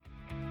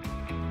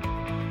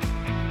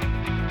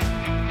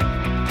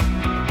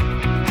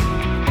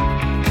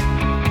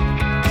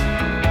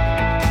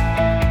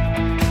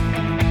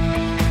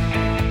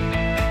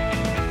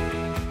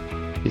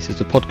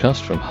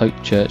podcast from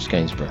Hope Church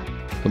Gainsborough.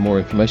 For more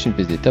information,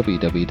 visit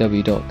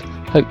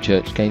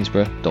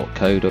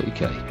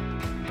www.hopechurchgainsborough.co.uk.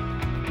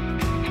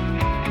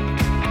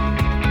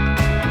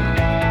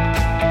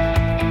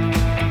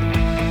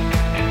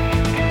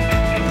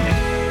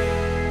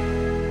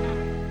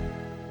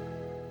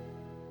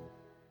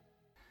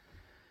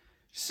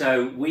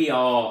 So we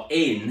are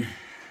in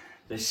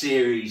the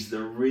series,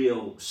 The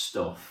Real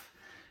Stuff,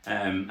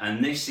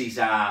 and this is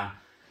our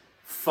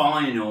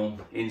final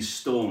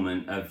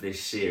instalment of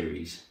this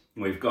series.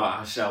 We've got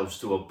ourselves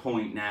to a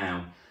point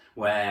now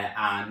where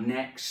our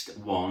next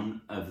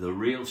one of the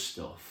real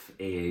stuff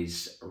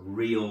is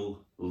real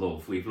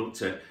love. We've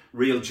looked at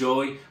real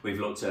joy, we've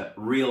looked at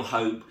real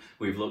hope,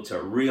 we've looked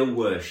at real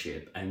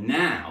worship, and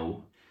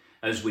now,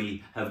 as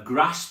we have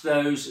grasped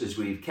those, as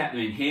we've kept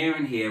them in here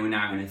and here, we're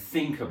now going to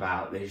think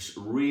about this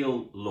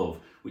real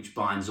love, which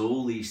binds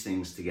all these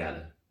things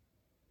together.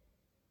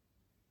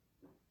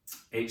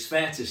 It's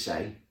fair to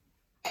say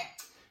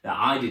that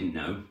I didn't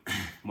know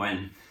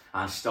when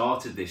I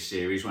started this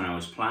series, when I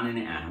was planning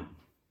it out,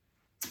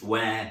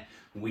 where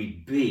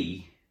we'd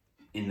be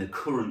in the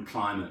current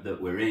climate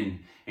that we're in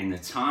the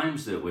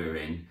times that we're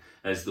in,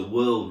 as the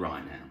world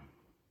right now.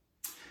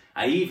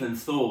 I even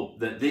thought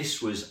that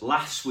this was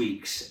last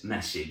week's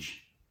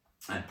message.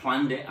 I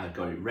planned it, I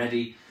got it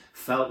ready,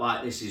 felt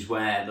like this is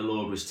where the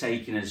Lord was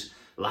taking us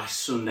last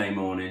Sunday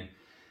morning,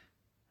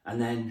 and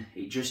then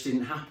it just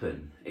didn't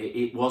happen.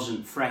 It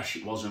wasn't fresh,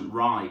 it wasn't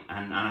right,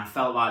 and I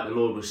felt like the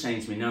Lord was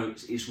saying to me, no,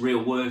 it's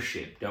real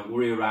worship, don't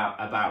worry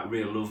about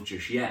real love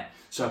just yet.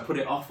 So I put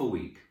it off a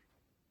week.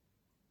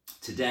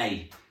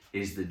 Today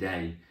is the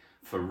day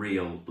for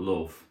real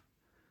love.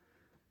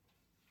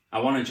 I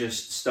want to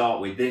just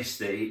start with this,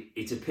 that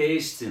it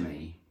appears to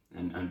me,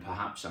 and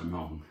perhaps I'm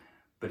wrong,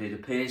 but it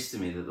appears to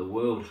me that the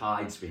world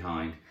hides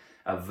behind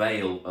a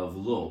veil of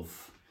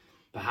love,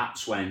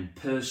 perhaps when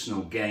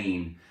personal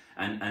gain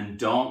and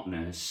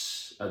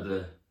darkness are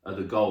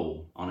the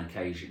goal on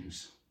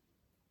occasions.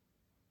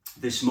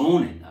 This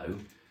morning, though,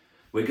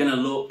 we're going to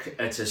look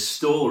at a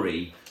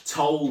story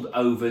told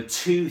over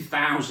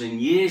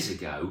 2,000 years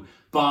ago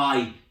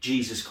by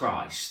Jesus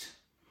Christ,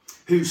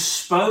 who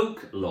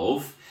spoke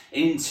love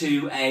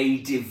into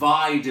a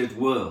divided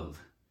world.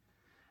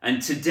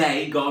 And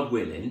today, God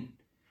willing,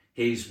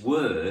 his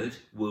word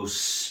will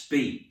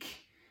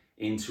speak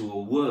into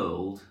a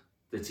world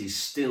that is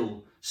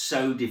still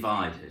so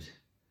divided.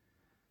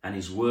 And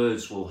his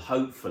words will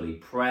hopefully,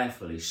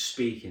 prayerfully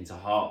speak into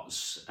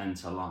hearts and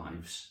to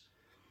lives.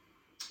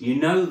 You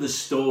know the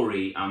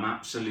story, I'm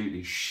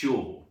absolutely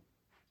sure,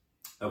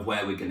 of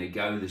where we're going to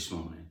go this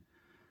morning.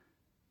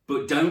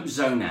 But don't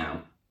zone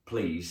out.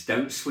 Please,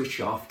 don't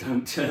switch off,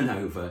 don't turn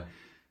over,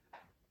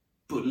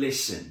 but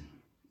listen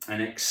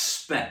and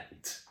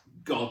expect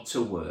God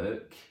to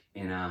work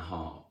in our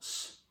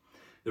hearts.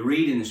 The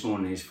reading this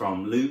morning is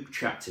from Luke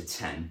chapter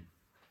 10.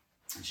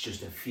 It's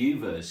just a few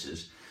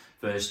verses,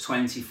 verse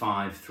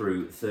 25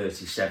 through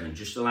 37.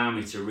 Just allow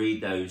me to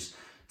read those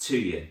to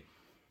you.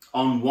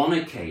 On one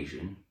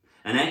occasion,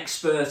 an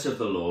expert of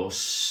the law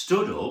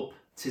stood up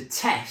to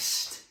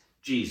test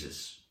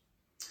Jesus.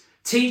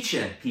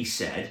 "Teacher," he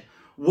said,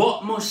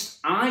 "what must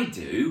I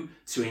do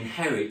to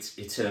inherit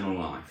eternal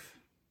life?"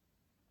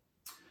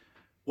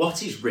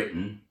 "What is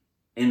written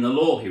in the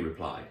law?" he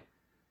replied.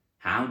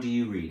 "How do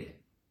you read it?"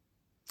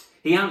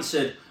 He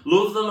answered,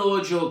 "Love the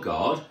Lord your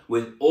God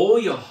with all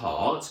your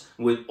heart,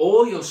 with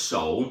all your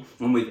soul,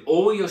 and with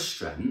all your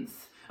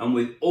strength, and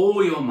with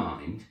all your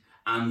mind,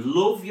 and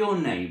love your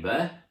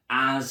neighbour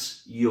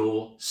as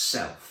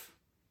yourself."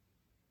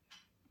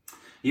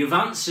 "You've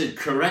answered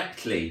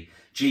correctly,"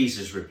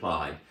 Jesus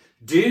replied.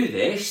 "Do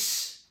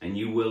this and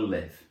you will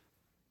live."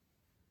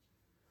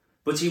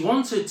 But he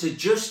wanted to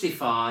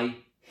justify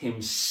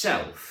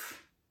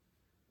himself.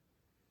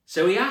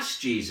 So he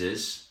asked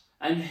Jesus,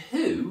 "And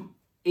who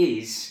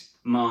is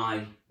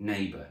my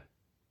neighbour?"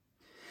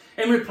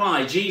 In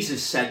reply,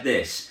 Jesus said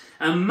this: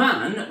 "A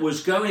man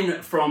was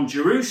going from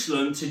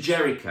Jerusalem to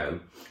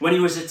Jericho when he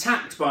was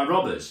attacked by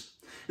robbers.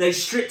 They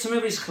stripped him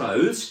of his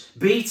clothes,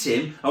 beat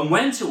him, and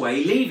went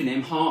away, leaving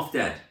him half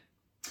dead.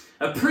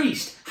 A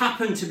priest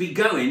happened to be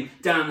going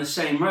down the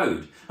same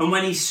road, and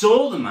when he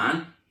saw the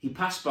man, he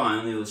passed by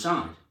on the other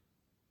side.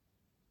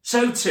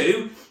 So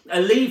too, a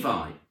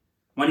Levite,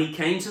 when he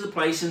came to the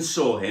place and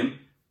saw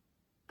him,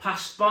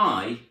 passed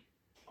by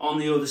on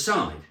the other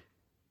side.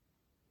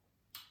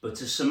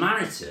 But a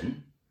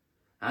Samaritan,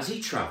 as he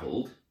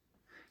travelled,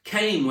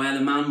 came where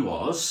the man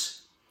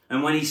was,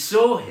 and when he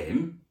saw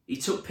him, he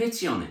took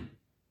pity on him.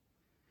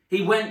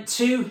 He went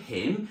to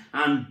him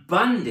and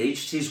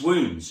bandaged his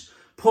wounds,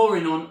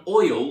 pouring on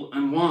oil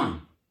and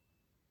wine.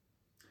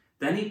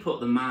 Then he put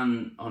the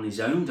man on his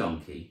own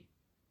donkey,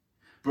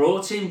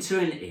 brought him to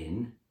an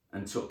inn,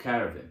 and took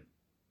care of him.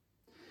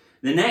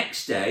 The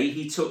next day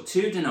he took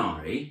 2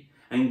 denarii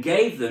and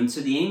gave them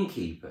to the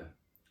innkeeper.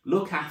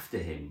 'Look after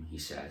him,' he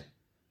said,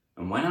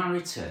 'and when I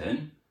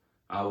return,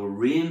 I will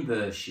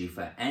reimburse you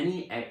for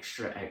any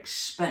extra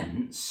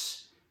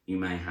expense you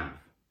may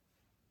have.'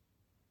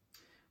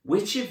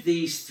 Which of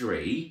these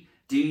 3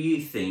 do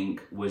you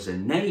think was a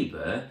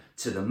neighbour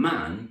to the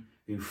man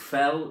who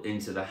fell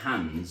into the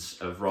hands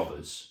of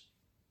robbers?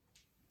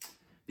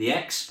 The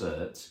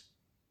expert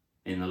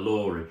in the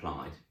law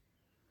replied,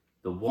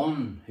 the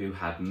one who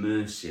had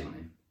mercy on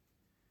him.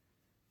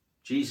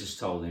 Jesus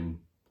told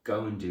him,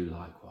 go and do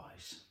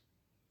likewise.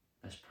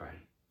 Let's pray.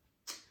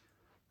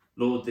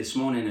 Lord, this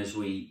morning as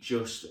we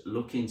just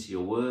look into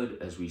your word,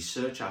 as we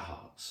search our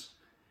hearts,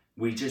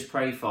 we just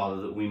pray,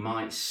 Father, that we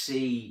might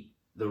see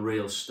the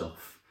real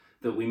stuff,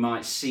 that we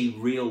might see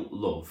real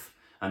love,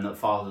 and that,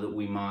 Father, that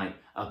we might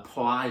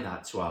apply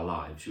that to our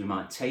lives. We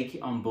might take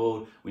it on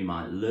board, we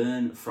might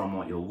learn from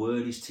what your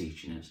word is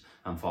teaching us,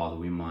 and, Father,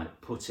 we might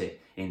put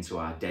it into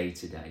our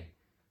day-to-day.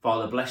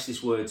 Father, bless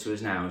this word to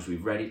us now as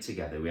we've read it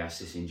together. We ask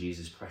this in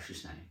Jesus'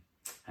 precious name.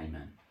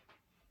 Amen.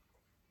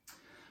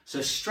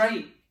 So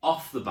straight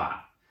off the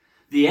bat,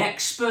 the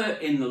expert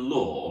in the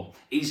law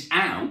is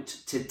out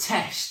to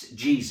test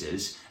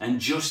Jesus and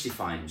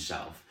justify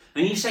himself.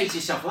 And you say to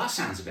yourself, well, that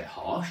sounds a bit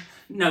harsh.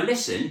 No,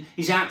 listen,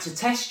 he's out to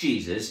test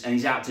Jesus and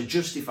he's out to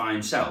justify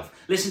himself.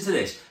 Listen to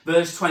this,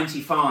 verse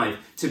 25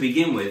 to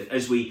begin with,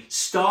 as we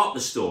start the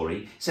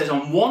story, it says,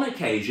 on one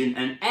occasion,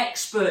 an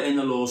expert in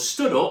the law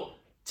stood up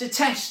to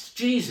test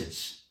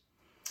Jesus.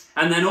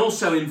 And then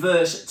also in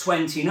verse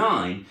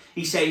 29,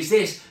 he says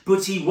this,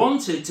 but he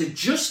wanted to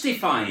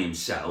justify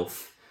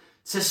himself,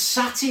 to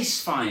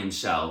satisfy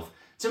himself,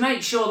 to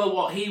make sure that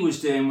what he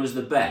was doing was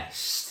the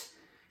best.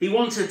 He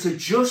wanted to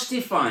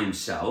justify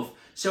himself,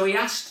 so he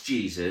asked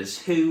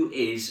Jesus, who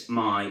is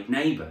my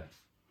neighbour?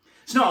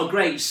 It's not a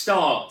great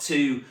start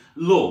to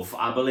love,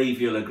 I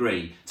believe you'll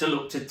agree, to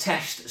look to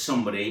test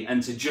somebody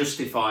and to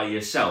justify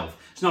yourself.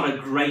 It's not a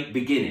great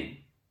beginning.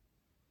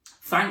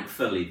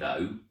 Thankfully,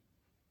 though,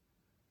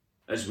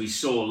 as we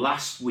saw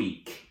last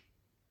week,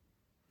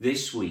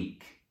 this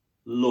week,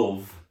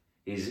 love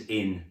is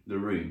in the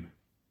room.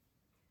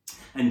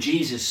 And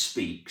Jesus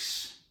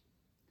speaks.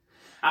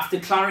 After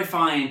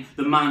clarifying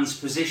the man's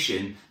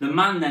position, the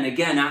man then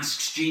again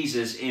asks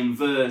Jesus in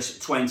verse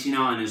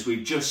 29, as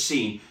we've just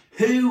seen,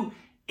 who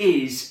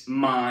is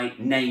my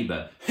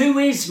neighbour? Who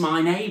is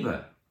my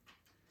neighbour?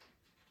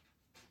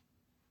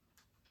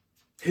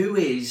 Who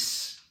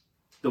is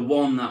the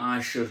one that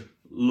I should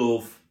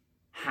love?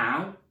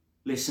 How?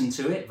 Listen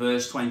to it,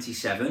 verse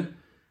 27.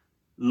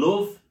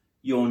 Love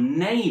your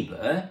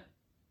neighbour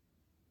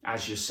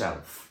as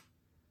yourself.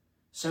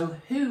 So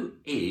who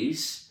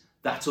is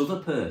that other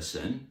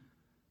person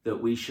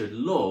that we should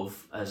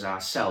love as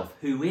ourselves?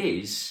 Who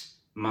is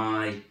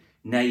my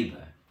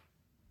neighbour?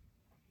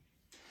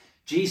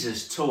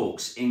 Jesus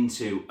talks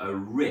into a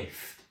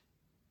rift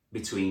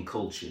between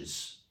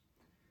cultures.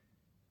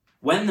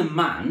 When the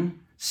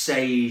man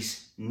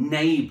says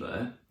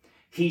neighbour,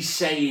 he's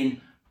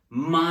saying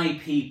my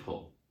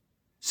people.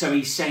 So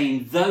he's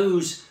saying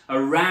those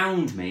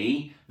around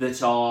me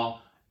that are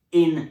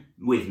in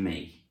with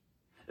me.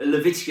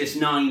 Leviticus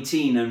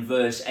 19 and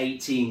verse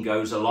 18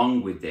 goes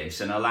along with this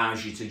and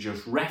allows you to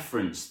just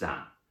reference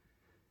that.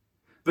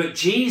 But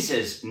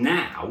Jesus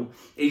now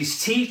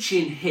is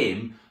teaching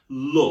him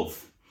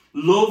love.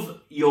 Love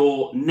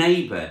your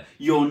neighbour.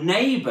 Your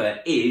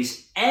neighbour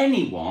is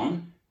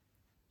anyone,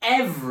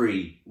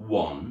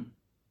 everyone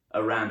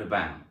around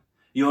about.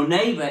 Your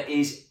neighbour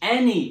is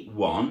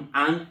anyone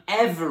and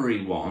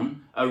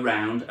everyone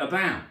around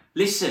about.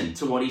 Listen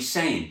to what he's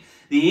saying.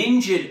 The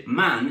injured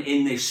man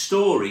in this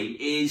story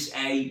is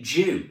a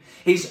Jew.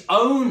 His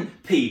own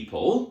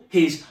people,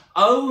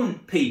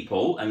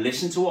 and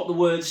listen to what the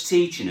word's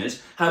teaching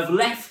us, have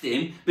left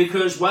him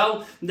because,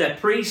 well, they're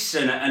priests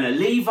and a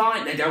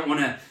Levite. They don't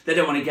want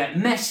to get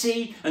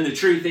messy. And the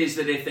truth is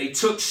that if they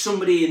touch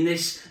somebody in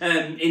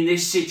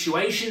this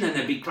situation, then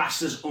they'd be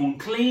classed as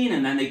unclean,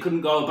 and then they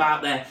couldn't go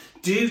about their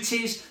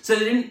duties. So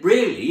they didn't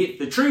really, if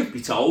the truth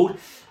be told,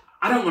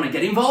 I don't want to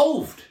get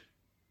involved.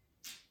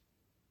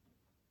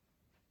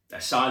 Their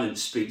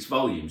silence speaks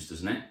volumes,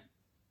 doesn't it?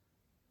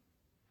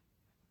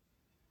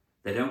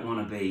 They don't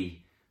want to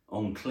be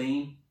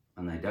unclean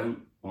and they don't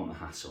want the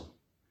hassle.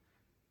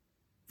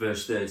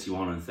 Verse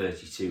 31 and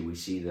 32, we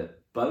see that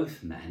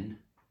both men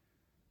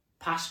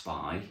pass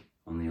by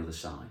on the other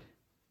side.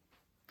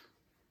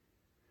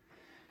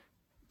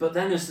 But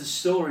then as the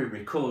story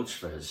records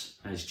for us,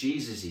 as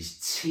Jesus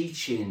is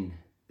teaching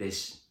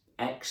this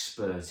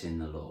expert in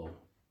the law,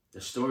 the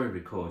story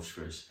records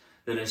for us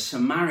that a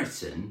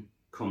Samaritan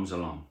comes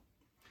along.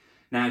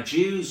 Now,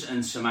 Jews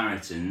and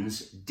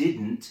Samaritans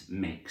didn't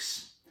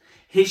mix.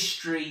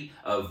 History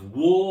of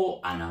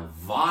war and of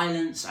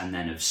violence and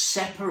then of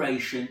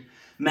separation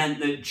meant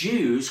that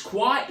Jews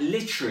quite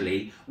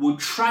literally would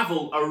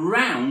travel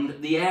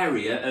around the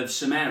area of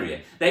Samaria.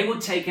 They would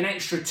take an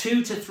extra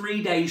 2 to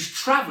 3 days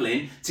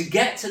travelling to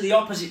get to the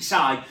opposite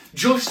side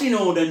just in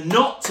order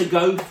not to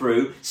go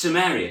through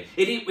Samaria.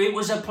 It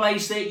was a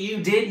place that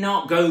you did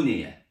not go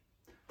near.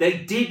 They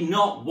did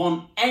not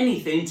want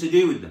anything to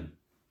do with them.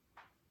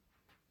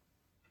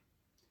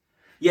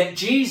 Yet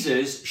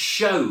Jesus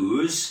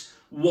shows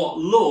what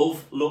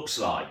love looks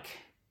like.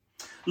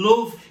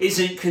 Love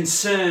isn't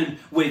concerned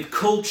with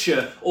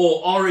culture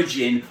or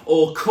origin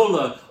or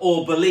colour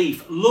or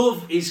belief.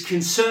 Love is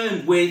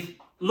concerned with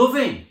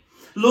loving.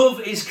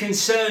 Love is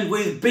concerned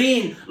with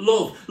being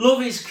loved.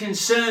 Love is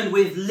concerned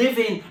with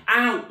living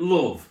out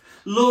love.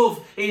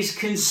 Love is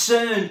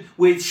concerned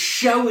with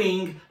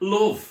showing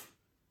love.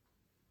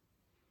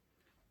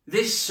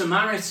 This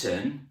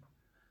Samaritan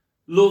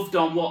loved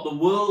on what the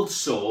world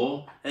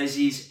saw as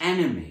his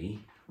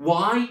enemy.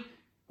 Why?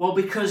 Well,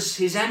 because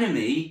his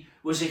enemy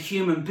was a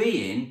human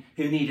being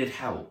who needed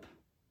help.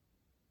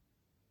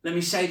 Let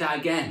me say that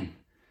again.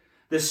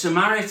 The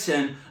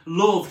Samaritan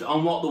loved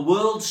on what the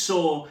world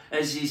saw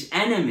as his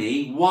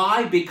enemy.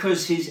 Why?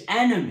 Because his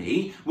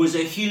enemy was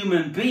a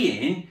human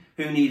being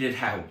who needed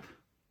help.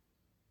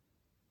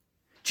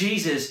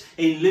 Jesus,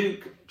 in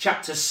Luke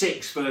chapter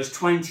 6, verse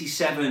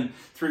 27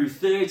 through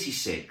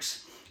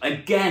 36,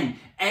 again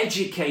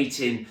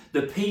educating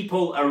the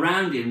people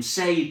around him,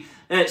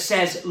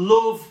 says,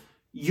 love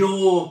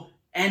your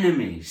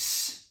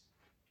enemies.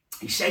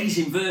 He says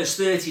in verse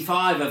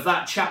 35 of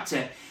that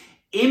chapter,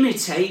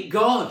 imitate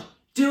God.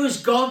 Do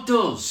as God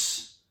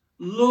does.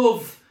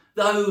 Love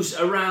those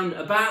around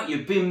about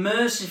you. Be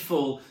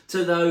merciful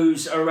to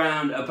those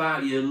around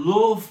about you.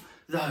 Love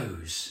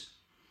those.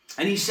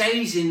 And he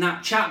says in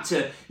that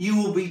chapter, you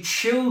will be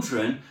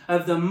children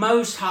of the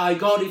Most High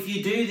God if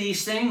you do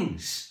these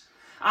things.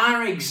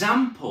 Our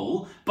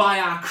example by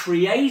our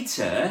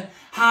Creator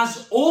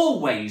has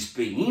always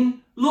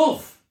been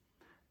love.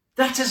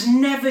 That has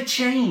never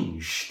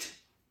changed.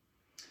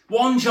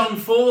 1 John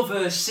 4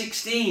 verse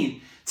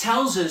 16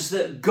 tells us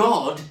that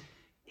God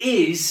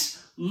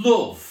is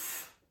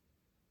love.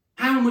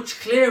 How much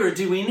clearer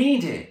do we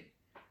need it?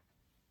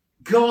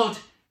 God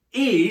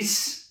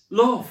is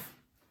love.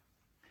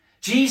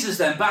 Jesus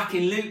then, back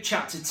in Luke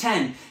chapter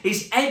 10,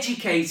 is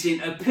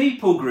educating a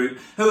people group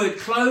who had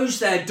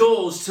closed their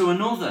doors to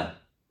another.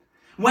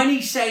 When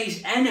he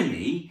says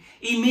enemy,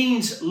 he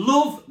means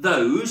love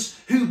those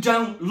who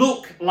don't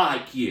look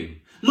like you.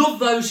 Love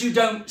those who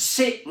don't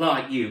sit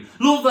like you.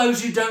 Love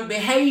those who don't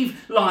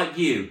behave like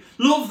you.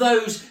 Love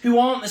those who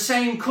aren't the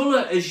same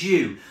colour as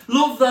you.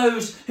 Love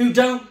those who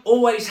don't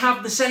always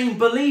have the same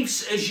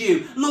beliefs as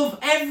you. Love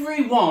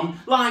everyone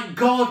like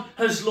God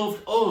has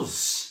loved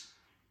us.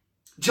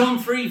 John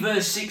 3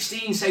 verse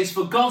 16 says,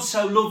 for God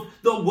so loved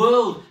the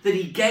world that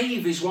he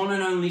gave his one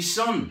and only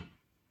Son.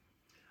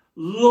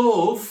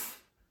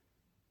 Love,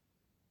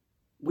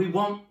 we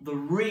want the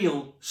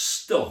real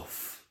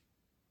stuff.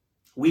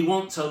 We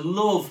want to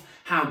love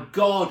how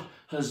God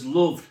has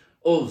loved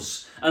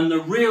us. And the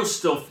real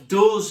stuff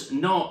does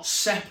not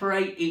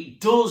separate. It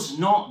does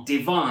not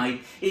divide.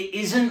 It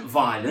isn't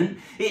violent.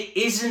 It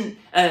isn't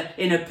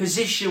in a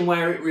position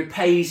where it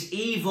repays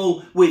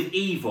evil with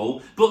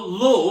evil. But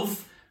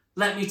love,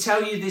 let me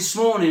tell you this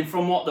morning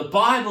from what the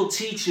Bible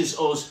teaches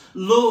us,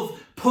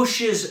 love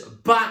pushes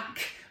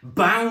back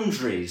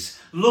boundaries.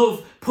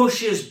 Love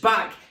pushes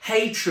back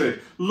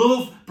hatred.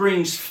 Love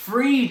brings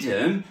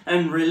freedom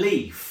and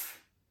relief.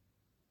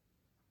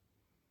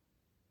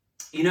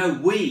 You know,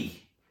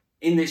 we,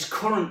 in this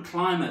current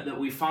climate that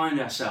we find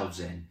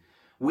ourselves in,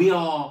 we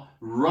are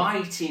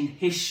writing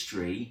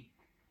history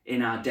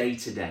in our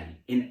day-to-day.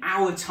 In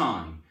our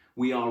time,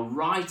 we are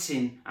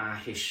writing our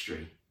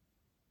history.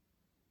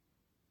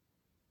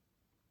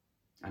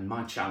 And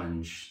my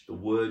challenge, the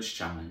Word's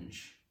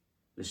challenge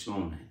this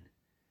morning,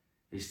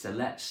 is to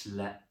let's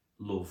let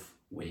love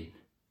win.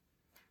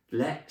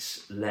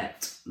 Let's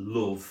let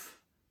love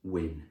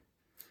win.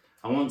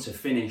 I want to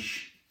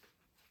finish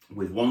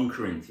with 1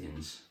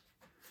 Corinthians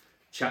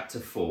chapter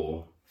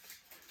 4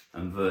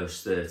 and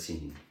verse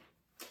 13.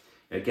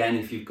 Again,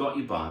 if you've got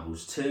your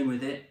Bibles, turn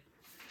with it.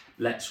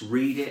 Let's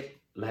read it.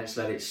 Let's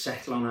let it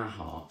settle on our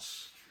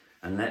hearts.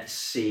 And let's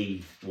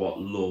see what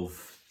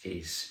love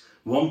is.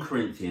 1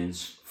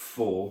 Corinthians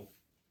 13,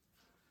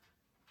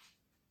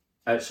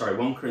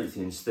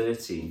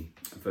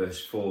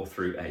 verse 4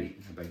 through 8. I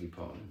beg your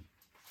pardon.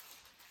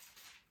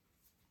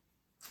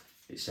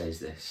 It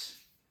says this.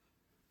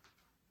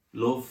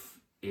 Love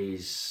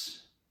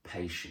is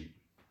patient.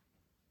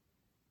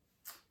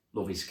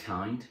 Love is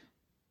kind.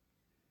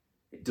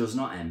 It does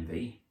not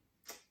envy.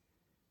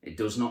 It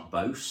does not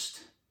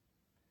boast.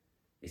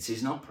 It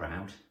is not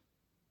proud.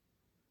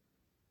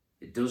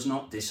 It does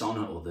not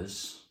dishonour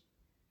others.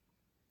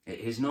 It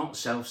is not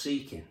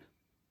self-seeking.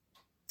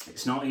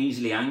 It's not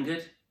easily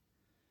angered.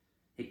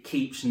 It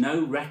keeps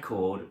no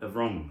record of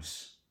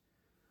wrongs.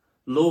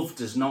 Love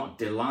does not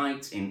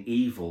delight in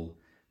evil,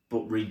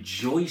 but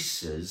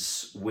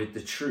rejoices with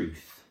the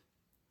truth.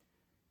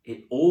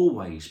 It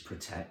always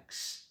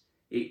protects.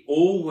 It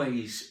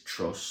always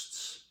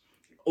trusts.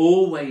 It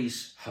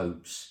always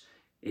hopes.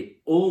 It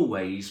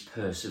always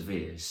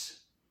perseveres.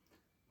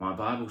 My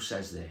Bible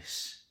says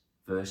this,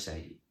 verse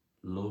 8,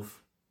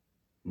 love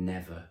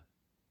never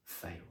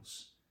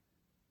fails.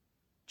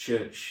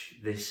 Church,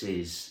 this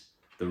is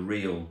the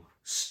real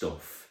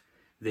stuff.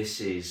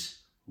 This is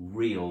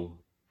real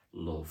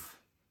love.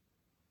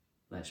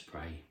 Let's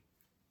pray.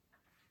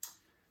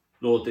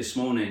 Lord, this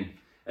morning,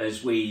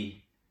 as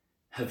we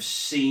have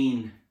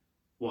seen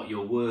what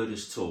your word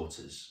has taught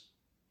us,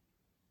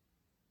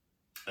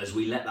 as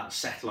we let that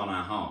settle on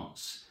our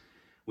hearts,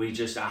 we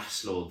just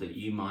ask, Lord, that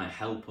you might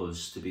help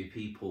us to be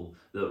people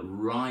that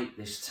right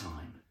this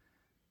time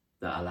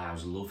that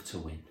allows love to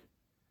win.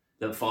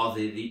 That,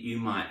 Father, that you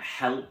might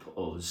help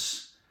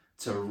us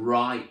to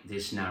write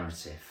this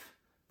narrative,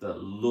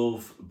 that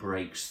love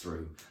breaks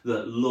through,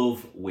 that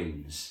love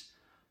wins.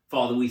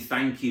 Father, we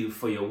thank you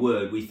for your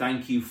word. We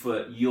thank you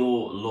for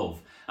your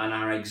love and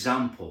our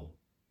example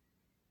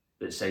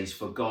that says,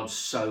 for God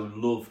so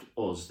loved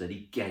us that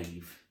he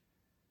gave.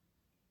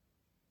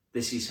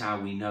 This is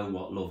how we know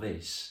what love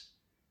is,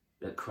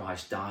 that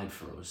Christ died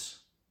for us.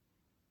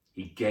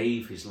 He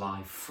gave his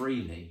life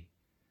freely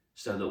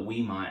so that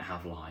we might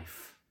have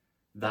life.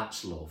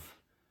 That's love.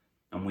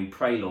 And we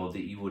pray, Lord,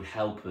 that you would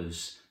help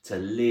us to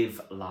live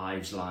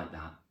lives like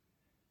that.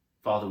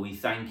 Father, we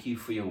thank you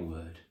for your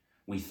word.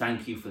 We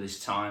thank you for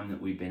this time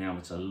that we've been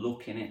able to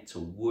look in it, to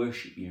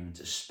worship you and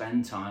to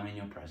spend time in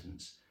your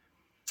presence.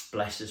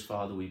 Bless us,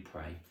 Father, we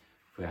pray.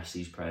 We ask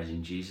these prayers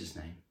in Jesus'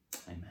 name.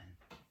 Amen.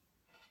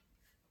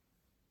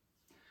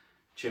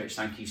 Church,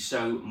 thank you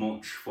so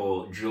much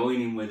for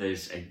joining with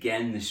us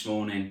again this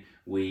morning.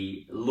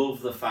 We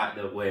love the fact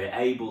that we're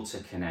able to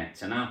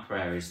connect, and our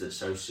prayer is that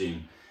so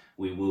soon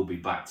we will be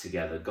back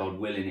together. God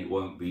willing, it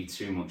won't be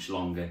too much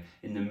longer.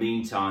 In the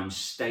meantime,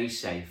 stay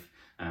safe,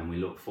 and we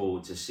look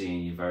forward to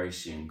seeing you very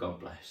soon. God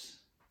bless.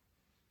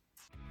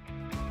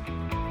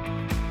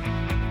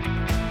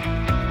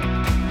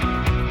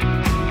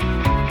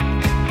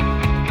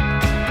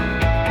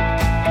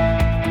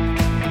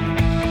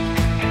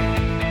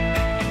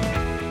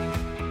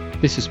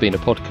 This has been a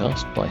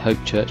podcast by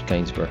Hope Church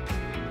Gainsborough.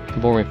 For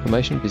more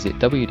information, visit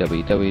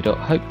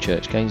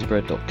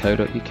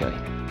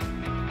www.hopechurchgainsborough.co.uk.